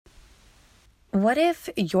What if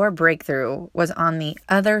your breakthrough was on the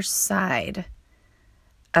other side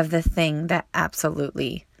of the thing that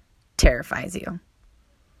absolutely terrifies you?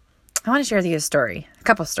 I want to share with you a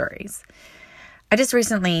couple stories. I just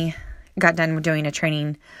recently got done doing a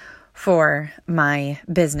training for my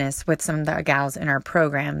business with some of the gals in our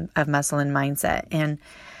program of Muscle and Mindset. And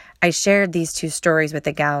I shared these two stories with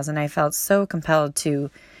the gals, and I felt so compelled to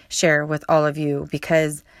share with all of you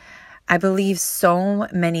because I believe so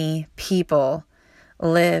many people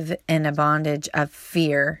live in a bondage of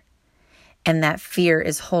fear, and that fear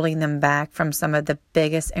is holding them back from some of the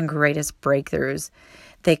biggest and greatest breakthroughs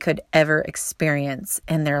they could ever experience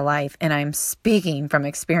in their life. And I'm speaking from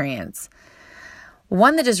experience.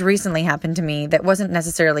 One that just recently happened to me that wasn't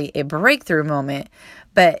necessarily a breakthrough moment,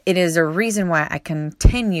 but it is a reason why I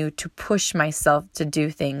continue to push myself to do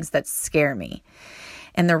things that scare me.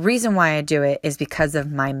 And the reason why I do it is because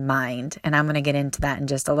of my mind. And I'm going to get into that in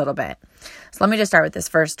just a little bit. So let me just start with this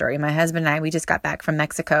first story. My husband and I, we just got back from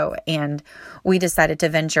Mexico, and we decided to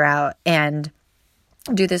venture out and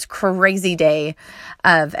do this crazy day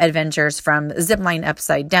of adventures, from zipline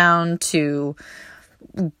upside down to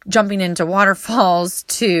jumping into waterfalls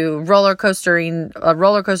to a roller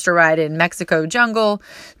coaster ride in Mexico jungle,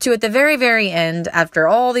 to at the very, very end, after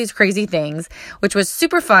all these crazy things, which was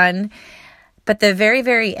super fun. But the very,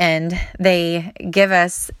 very end, they give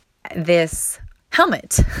us this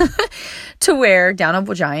helmet to wear down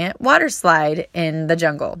a giant water slide in the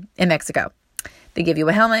jungle in Mexico. They give you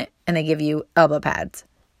a helmet and they give you elbow pads.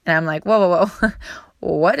 And I'm like, whoa.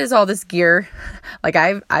 What is all this gear? Like,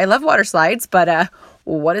 I love water slides, but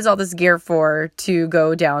what is all this gear for to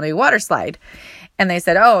go down a water slide? And they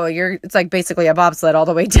said, it's like basically a bobsled all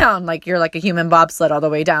the way down. Like, you're like a human bobsled all the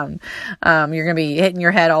way down. You're going to be hitting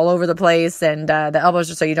your head all over the place. And the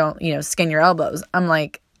elbows are so you don't, skin your elbows. I'm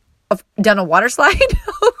like, down a water slide?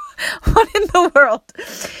 What in the world?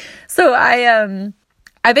 So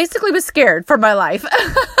I basically was scared for my life.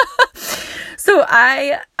 So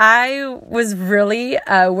I was really,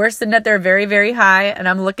 we're sitting up there very, very high, and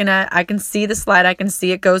I'm I can see the slide. I can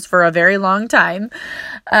see it goes for a very long time.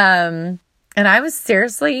 And I was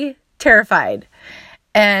seriously terrified.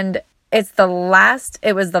 And it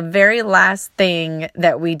was the very last thing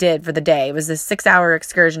that we did for the day. It was a 6-hour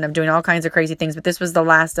excursion of doing all kinds of crazy things, but this was the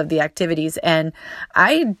last of the activities. And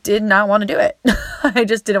I did not want to do it. I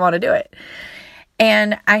just didn't want to do it.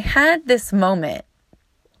 And I had this moment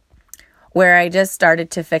where I just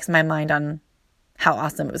started to fix my mind on how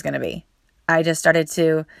awesome it was going to be. I just started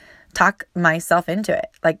to talk myself into it,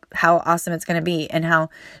 like how awesome it's going to be, and how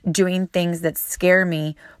doing things that scare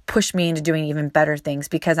me push me into doing even better things,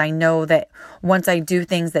 because I know that once I do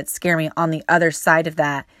things that scare me, on the other side of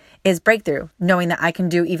that is breakthrough, knowing that I can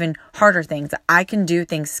do even harder things, that I can do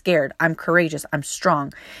things scared. I'm courageous. I'm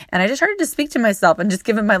strong. And I just started to speak to myself and just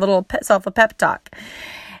giving my little self a pep talk.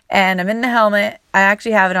 And I'm in the helmet. I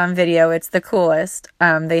actually have it on video. It's the coolest.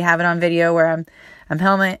 They have it on video where I'm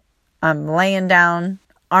helmet, I'm laying down,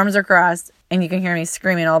 arms are crossed, and you can hear me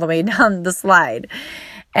screaming all the way down the slide.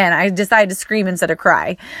 And I decided to scream instead of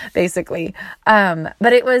cry, basically. But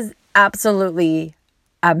it was absolutely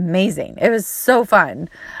amazing. It was so fun.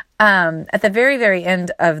 At the very, very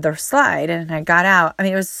end of the slide, and I got out,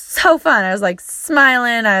 it was so fun. I was like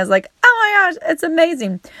smiling. I was like, oh my gosh, it's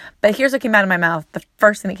amazing. But here's what came out of my mouth. The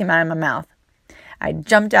first thing that came out of my mouth, I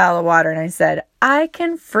jumped out of the water and I said, I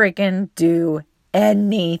can freaking do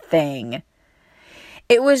anything.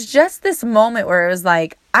 It was just this moment where it was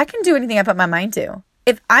like, I can do anything I put my mind to.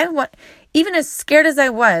 If I want, even as scared as I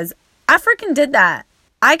was, I freaking did that.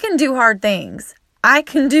 I can do hard things. I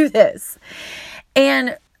can do this.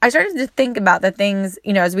 And I started to think about the things,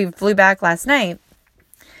 as we flew back last night,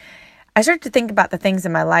 I started to think about the things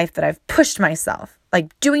in my life that I've pushed myself,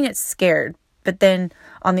 like doing it scared. But then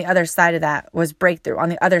on the other side of that was breakthrough. On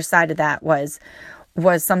the other side of that was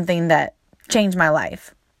something that changed my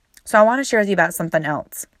life. So I want to share with you about something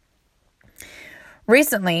else.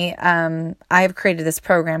 Recently, I have created this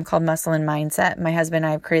program called Muscle and Mindset. My husband and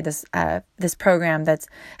I have created this program that's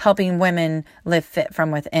helping women live fit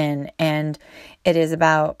from within, and it is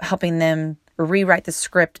about helping them rewrite the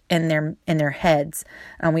script in their heads.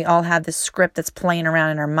 We all have this script that's playing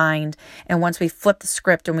around in our mind, and once we flip the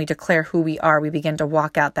script and we declare who we are, we begin to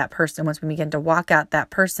walk out that person. Once we begin to walk out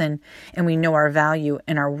that person and we know our value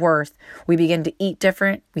and our worth, we begin to eat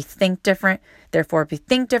different, we think different. Therefore, if we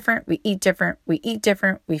think different, we eat different,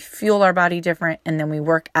 we fuel our body different, and then we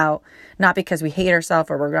work out, not because we hate ourselves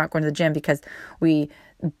or we're not going to the gym because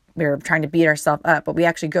we're trying to beat ourselves up, but we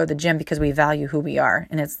actually go to the gym because we value who we are.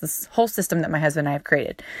 And it's this whole system that my husband and I have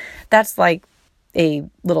created. That's like a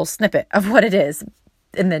little snippet of what it is.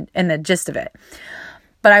 the gist of it.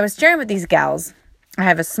 But I was sharing with these gals. I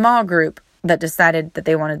have a small group that decided that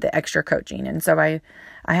they wanted the extra coaching. And so I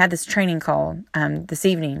had this training call this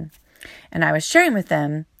evening, and I was sharing with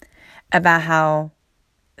them about how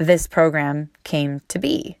this program came to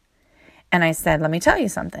be. And I said, let me tell you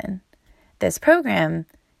something. This program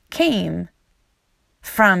came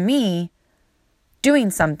from me doing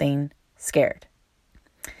something scared.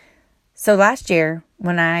 So last year,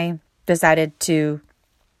 when I decided to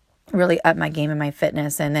really up my game in my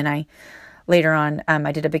fitness, and then later on,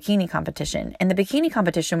 I did a bikini competition. And the bikini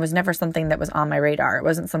competition was never something that was on my radar. It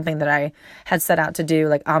wasn't something that I had set out to do,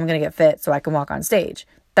 like, I'm going to get fit so I can walk on stage.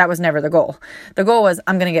 That was never the goal. The goal was,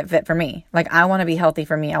 I'm going to get fit for me. Like, I want to be healthy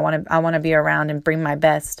for me. I want to be around and bring my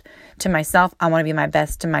best to myself. I want to be my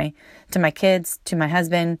best to my kids, to my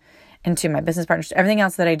husband, and to my business partners. Everything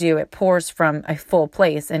else that I do, it pours from a full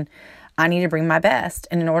place, and I need to bring my best.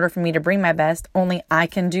 And in order for me to bring my best, only I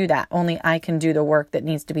can do that. Only I can do the work that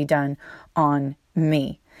needs to be done on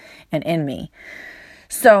me and in me.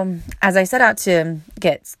 So as I set out to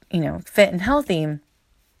get, fit and healthy,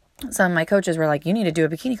 some of my coaches were like, you need to do a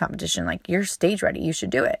bikini competition. Like, you're stage ready. You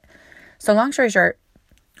should do it. So long story short,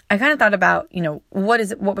 I kind of thought about, what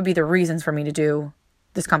would be the reasons for me to do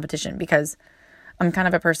this competition? Because I'm kind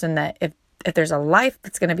of a person that if there's a life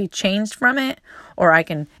that's going to be changed from it, or I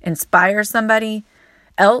can inspire somebody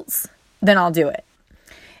else, then I'll do it.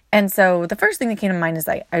 And so the first thing that came to mind is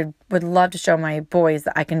I would love to show my boys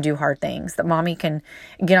that I can do hard things, that mommy can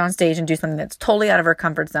get on stage and do something that's totally out of her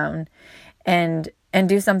comfort zone and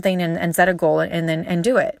do something and set a goal and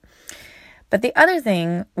do it. But the other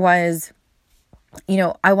thing was,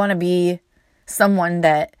 I want to be someone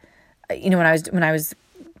that, when I was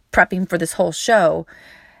prepping for this whole show,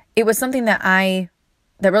 it was something that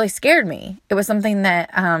really scared me. It was something that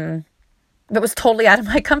was totally out of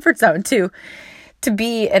my comfort zone to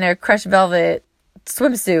be in a crushed velvet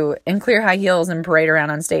swimsuit and clear high heels and parade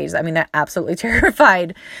around on stage. I mean, that absolutely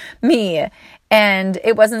terrified me. And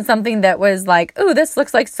it wasn't something that was like, ooh, this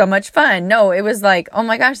looks like so much fun. No, it was like, oh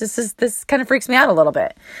my gosh, this kind of freaks me out a little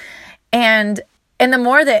bit. And the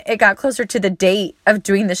more that it got closer to the date of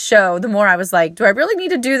doing the show, the more I was like, do I really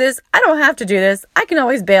need to do this? I don't have to do this. I can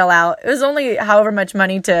always bail out. It was only however much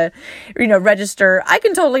money to, register. I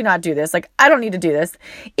can totally not do this. Like, I don't need to do this.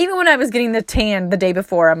 Even when I was getting the tan the day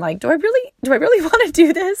before, I'm like, do I really want to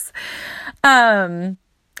do this?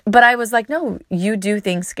 But I was like, no, you do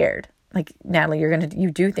things scared. Like, Natalie,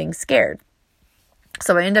 you do things scared.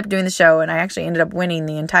 So I ended up doing the show, and I actually ended up winning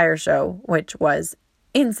the entire show, which was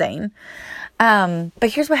insane.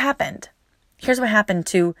 But here's what happened. Here's what happened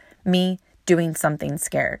to me doing something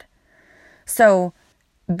scared. So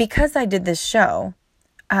because I did this show,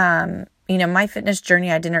 my fitness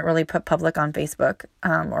journey, I didn't really put public on Facebook,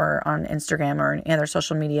 or on Instagram or any other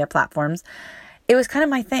social media platforms. It was kind of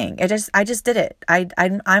my thing. I just did it.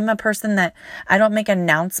 I'm a person that I don't make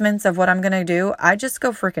announcements of what I'm going to do. I just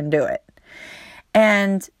go freaking do it.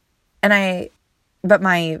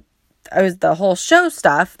 It was the whole show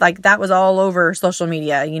stuff, like that was all over social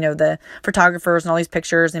media, the photographers and all these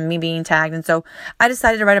pictures and me being tagged. And so I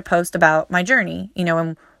decided to write a post about my journey,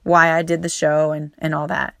 and why I did the show and all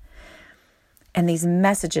that. And these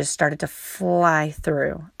messages started to fly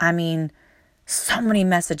through. I mean, so many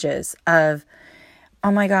messages of, oh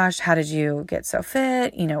my gosh, how did you get so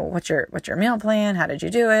fit? What's your meal plan? How did you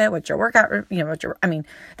do it? What's your workout? The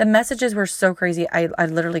messages were so crazy. I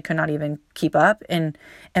literally could not even keep up and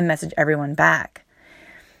message everyone back.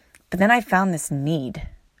 But then I found this need.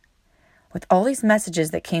 With all these messages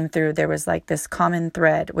that came through, there was like this common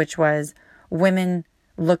thread, which was women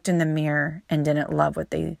looked in the mirror and didn't love what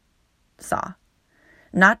they saw.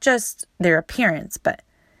 Not just their appearance, but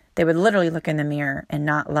they would literally look in the mirror and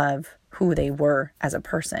not love who they were as a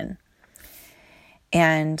person.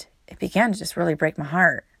 And it began to just really break my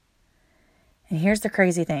heart. And here's the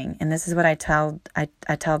crazy thing. And this is what I told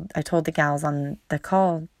the gals on the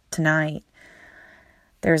call tonight.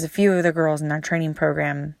 There's a few of the girls in our training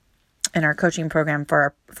program, in our coaching program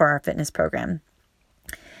for our fitness program.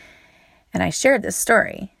 And I shared this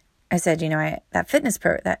story. I said, that fitness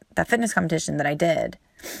competition that I did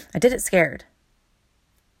it scared.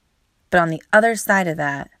 But on the other side of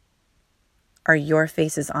that are your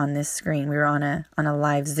faces on this screen. We were on a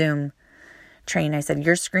live Zoom training. I said,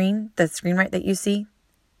 your screen, the screen right that you see,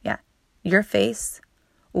 yeah, your face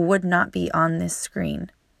would not be on this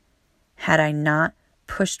screen had I not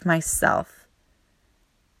pushed myself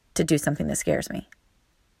to do something that scares me.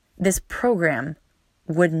 This program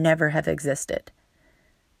would never have existed.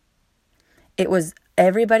 It was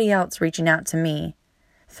everybody else reaching out to me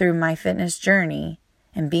through my fitness journey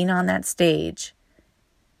and being on that stage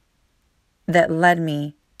that led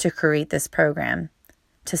me to create this program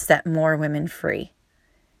to set more women free.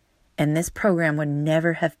 And this program would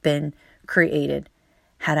never have been created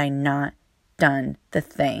had I not done the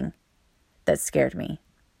thing that scared me.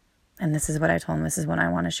 And this is what I told him. This is what I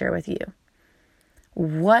want to share with you.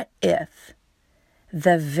 What if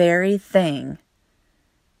the very thing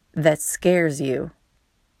that scares you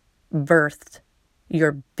birthed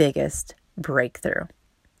your biggest breakthrough?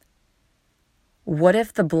 What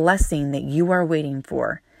if the blessing that you are waiting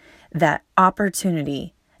for, that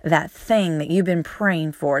opportunity, that thing that you've been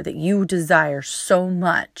praying for, that you desire so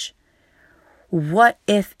much, what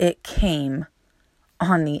if it came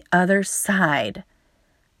on the other side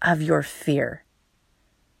of your fear?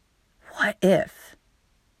 What if?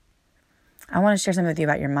 I want to share something with you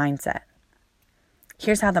about your mindset.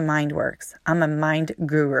 Here's how the mind works. I'm a mind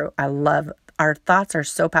guru. Our thoughts are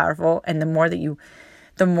so powerful, and the more that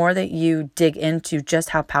you dig into just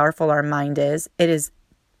how powerful our mind is, it is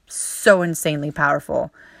so insanely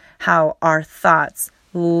powerful how our thoughts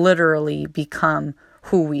literally become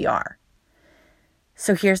who we are.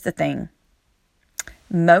 So here's the thing.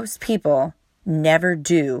 Most people never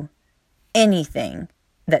do anything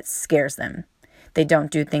that scares them. They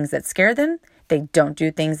don't do things that scare them. They don't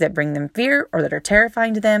do things that bring them fear or that are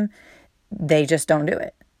terrifying to them. They just don't do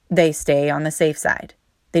it. They stay on the safe side.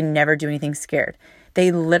 They never do anything scared.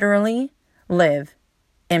 They literally live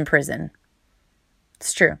in prison.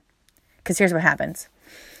 It's true. Because here's what happens.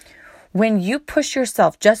 When you push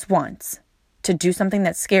yourself just once to do something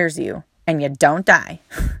that scares you and you don't die,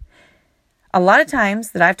 a lot of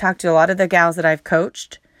times that I've talked to a lot of the gals that I've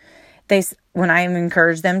coached, when I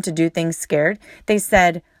encouraged them to do things scared, they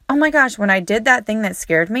said, oh my gosh, when I did that thing that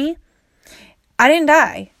scared me, I didn't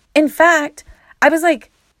die. In fact, I was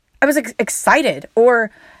excited.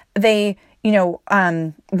 Or one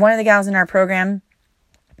of the gals in our program,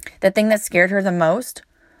 the thing that scared her the most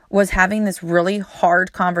was having this really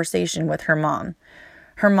hard conversation with her mom.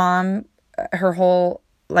 Her mom, her whole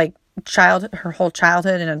childhood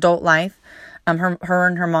and adult life, her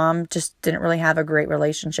and her mom just didn't really have a great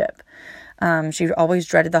relationship. She always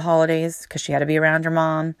dreaded the holidays because she had to be around her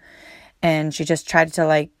mom. And she just tried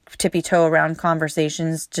to tippy-toe around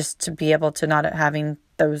conversations just to be able to not having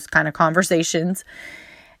those kind of conversations.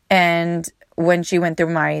 And when she went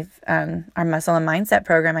through our muscle and mindset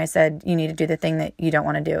program, I said, you need to do the thing that you don't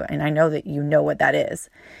want to do. And I know that you know what that is.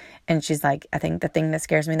 And she's like, I think the thing that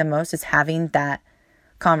scares me the most is having that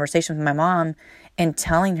conversation with my mom and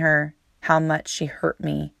telling her how much she hurt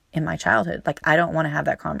me in my childhood. I don't want to have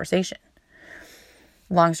that conversation.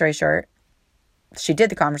 Long story short, she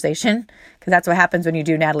did the conversation, because that's what happens when you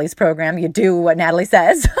do Natalie's program. You do what Natalie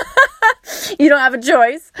says. You don't have a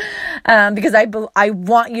choice, because I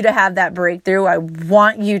want you to have that breakthrough. I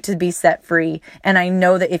want you to be set free. And I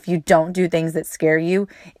know that if you don't do things that scare you,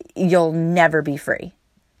 you'll never be free.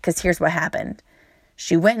 Because here's what happened.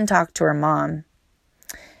 She went and talked to her mom.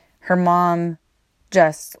 Her mom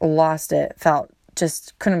just lost it,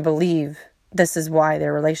 just couldn't believe this is why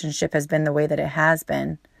their relationship has been the way that it has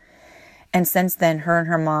been. And since then, her and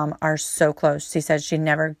her mom are so close. She says she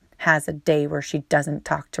never has a day where she doesn't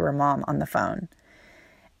talk to her mom on the phone.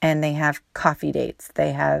 And they have coffee dates.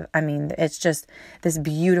 It's just this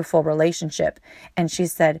beautiful relationship. And she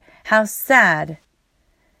said, how sad,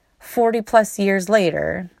 40 plus years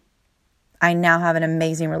later, I now have an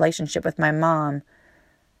amazing relationship with my mom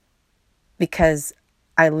because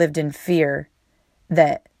I lived in fear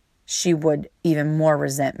that she would even more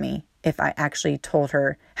resent me if I actually told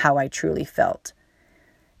her how I truly felt.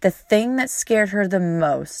 The thing that scared her the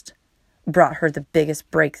most brought her the biggest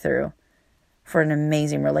breakthrough for an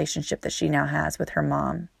amazing relationship that she now has with her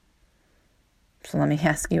mom. So let me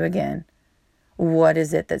ask you again, what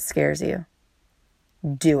is it that scares you?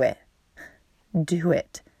 Do it. Do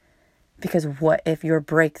it. Because what if your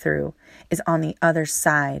breakthrough is on the other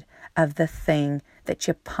side of the thing that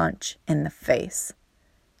you punch in the face?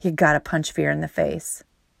 You got to punch fear in the face.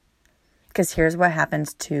 Because here's what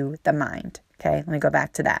happens to the mind. Okay, let me go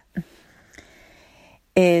back to that.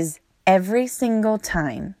 Is every single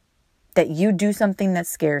time that you do something that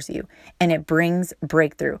scares you and it brings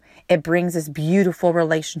breakthrough, it brings this beautiful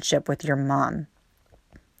relationship with your mom.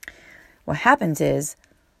 What happens is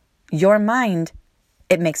your mind,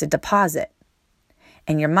 it makes a deposit.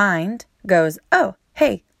 And your mind goes, oh,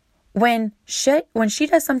 hey, when she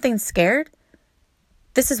does something scared,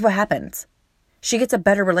 this is what happens. She gets a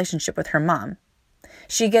better relationship with her mom.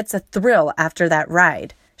 She gets a thrill after that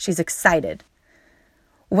ride. She's excited.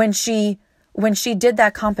 When she did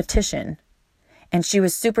that competition and she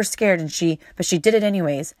was super scared but she did it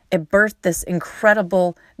anyways, it birthed this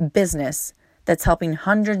incredible business that's helping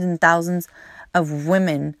hundreds and thousands of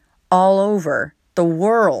women all over the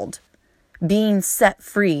world being set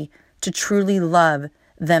free to truly love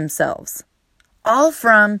themselves. All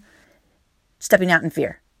from stepping out in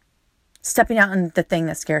fear, stepping out in the thing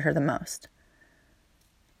that scared her the most.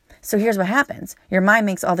 So here's what happens. Your mind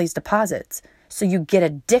makes all these deposits. So you get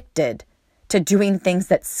addicted to doing things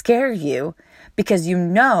that scare you because you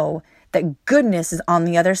know that goodness is on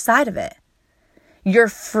the other side of it. You're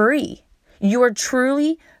free. You are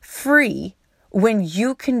truly free when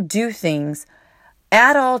you can do things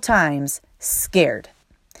at all times scared.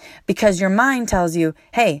 Because your mind tells you,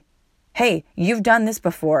 hey, you've done this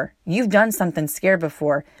before. You've done something scared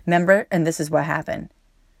before. Remember? And this is what happened.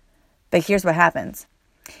 But here's what happens.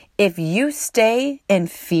 If you stay in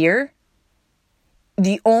fear,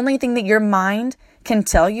 the only thing that your mind can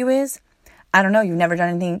tell you is, I don't know, you've never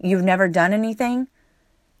done anything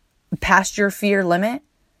past your fear limit.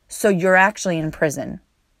 So you're actually in prison.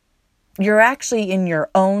 You're actually in your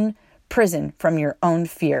own prison from your own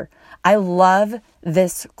fear. I love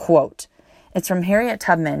this quote. It's from Harriet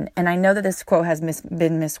Tubman. And I know that this quote has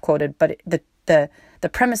been misquoted, but the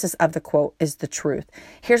premises of the quote is the truth.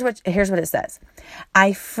 Here's what it says.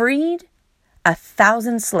 I freed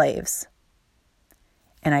 1,000 slaves,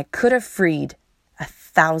 and I could have freed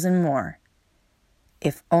 1,000 more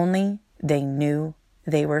if only they knew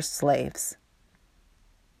they were slaves.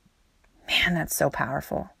 Man, that's so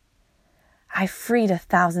powerful. I freed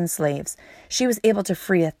 1,000 slaves. She was able to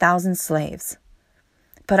free 1,000 slaves,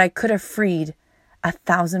 but I could have freed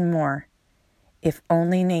 1,000 more if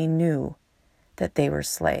only they knew that they were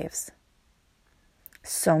slaves.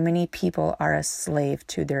 So many people are a slave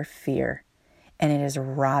to their fear, and it is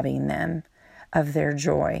robbing them of their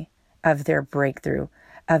joy, of their breakthrough,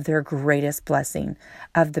 of their greatest blessing,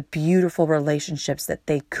 of the beautiful relationships that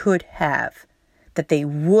they could have, that they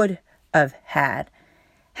would have had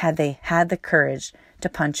they had the courage to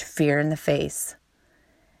punch fear in the face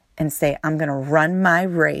and say, I'm going to run my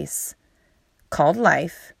race called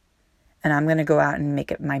life, and I'm going to go out and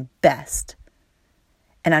make it my best.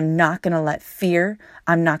 And I'm not going to let fear,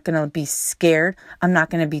 I'm not going to be scared, I'm not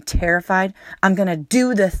going to be terrified. I'm going to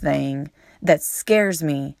do the thing that scares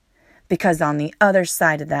me, because on the other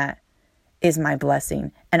side of that is my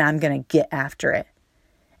blessing, and I'm going to get after it.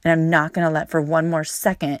 And I'm not going to let for one more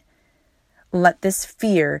second, let this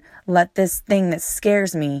fear, let this thing that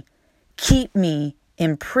scares me keep me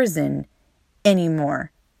in prison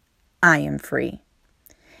anymore. I am free.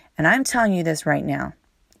 And I'm telling you this right now.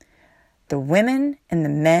 The women and the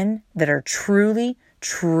men that are truly,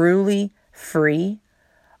 truly free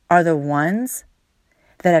are the ones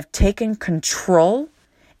that have taken control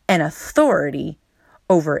and authority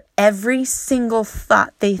over every single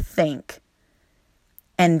thought they think.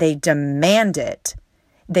 And they demand it.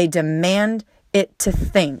 They demand it to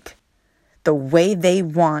think the way they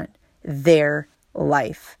want their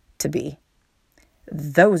life to be.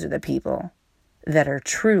 Those are the people that are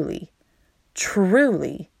truly,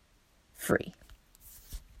 truly free.